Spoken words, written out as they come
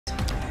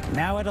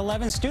Now at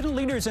 11, student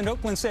leaders in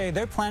Oakland say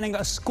they're planning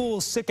a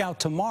school sick-out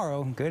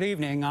tomorrow. Good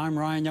evening. I'm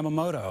Ryan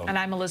Yamamoto. And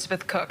I'm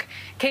Elizabeth Cook.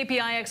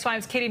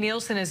 KPIX5's Katie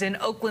Nielsen is in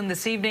Oakland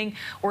this evening,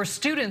 where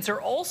students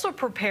are also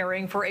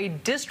preparing for a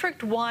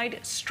district-wide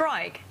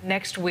strike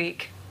next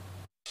week.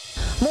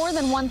 More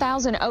than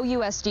 1,000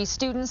 OUSD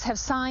students have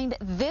signed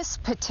this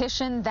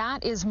petition.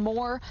 That is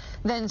more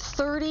than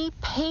 30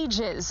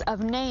 pages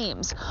of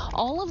names,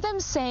 all of them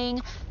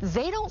saying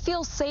they don't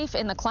feel safe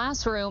in the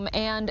classroom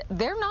and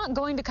they're not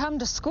going to come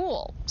to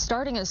school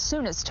starting as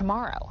soon as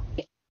tomorrow.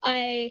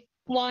 I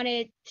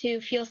wanted to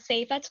feel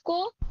safe at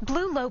school.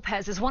 Blue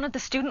Lopez is one of the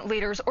student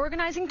leaders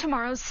organizing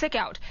tomorrow's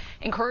Sickout,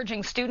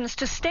 encouraging students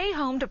to stay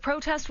home to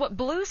protest what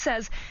Blue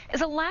says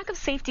is a lack of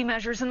safety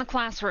measures in the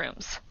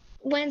classrooms.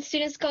 When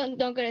students don't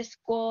go to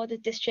school, the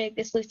district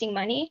is losing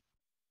money.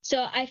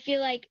 So I feel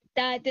like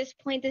that at this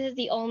point, this is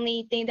the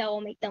only thing that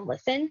will make them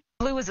listen.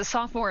 Blue is a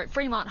sophomore at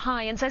Fremont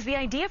High and says the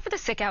idea for the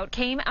Sickout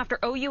came after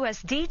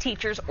OUSD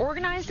teachers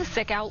organized a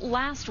Sickout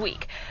last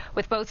week,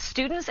 with both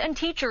students and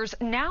teachers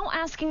now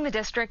asking the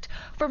district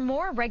for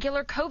more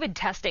regular COVID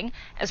testing,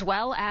 as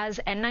well as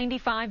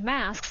N95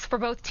 masks for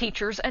both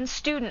teachers and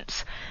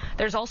students.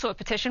 There's also a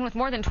petition with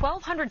more than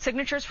 1,200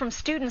 signatures from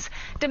students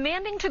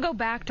demanding to go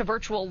back to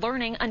virtual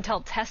learning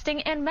until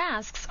testing and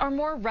masks are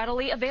more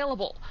readily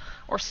available.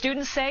 Or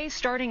students say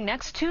starting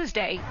next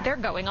Tuesday, they're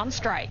going on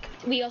strike.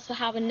 We also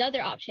have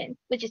another option,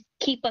 which is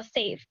keep us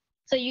safe.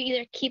 So you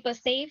either keep us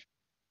safe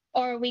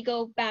or we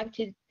go back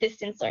to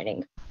distance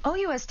learning.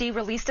 OUSD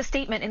released a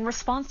statement in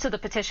response to the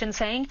petition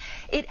saying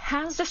it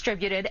has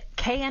distributed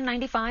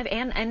KN95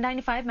 and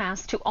N95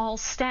 masks to all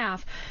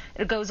staff.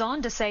 It goes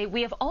on to say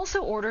we have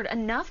also ordered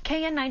enough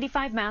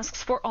KN95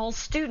 masks for all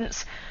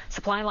students.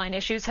 Supply line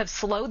issues have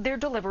slowed their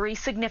delivery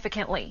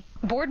significantly.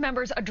 Board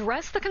members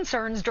addressed the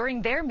concerns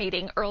during their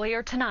meeting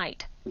earlier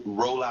tonight.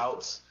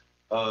 Rollouts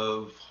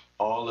of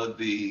all of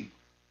the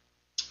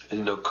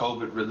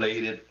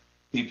COVID-related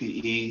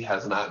PPE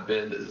has not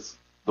been as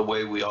the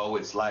way we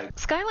always like.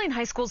 Skyline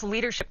High School's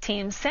leadership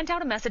team sent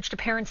out a message to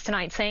parents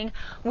tonight saying,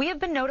 we have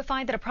been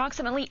notified that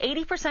approximately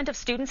 80% of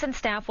students and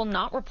staff will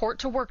not report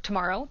to work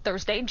tomorrow,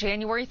 Thursday,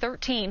 January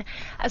 13,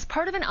 as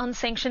part of an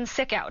unsanctioned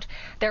Sickout.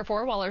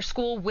 Therefore, while our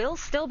school will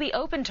still be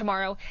open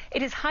tomorrow,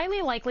 it is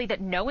highly likely that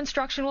no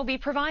instruction will be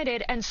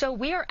provided, and so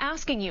we are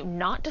asking you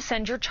not to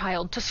send your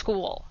child to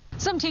school.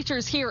 Some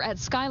teachers here at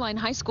Skyline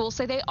High School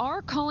say they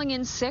are calling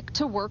in sick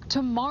to work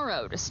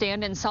tomorrow to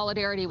stand in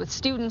solidarity with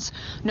students.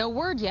 No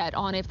word yet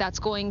on if that's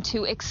going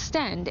to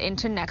extend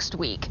into next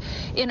week.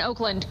 In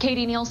Oakland,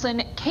 Katie Nielsen,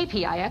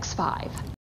 KPIX 5.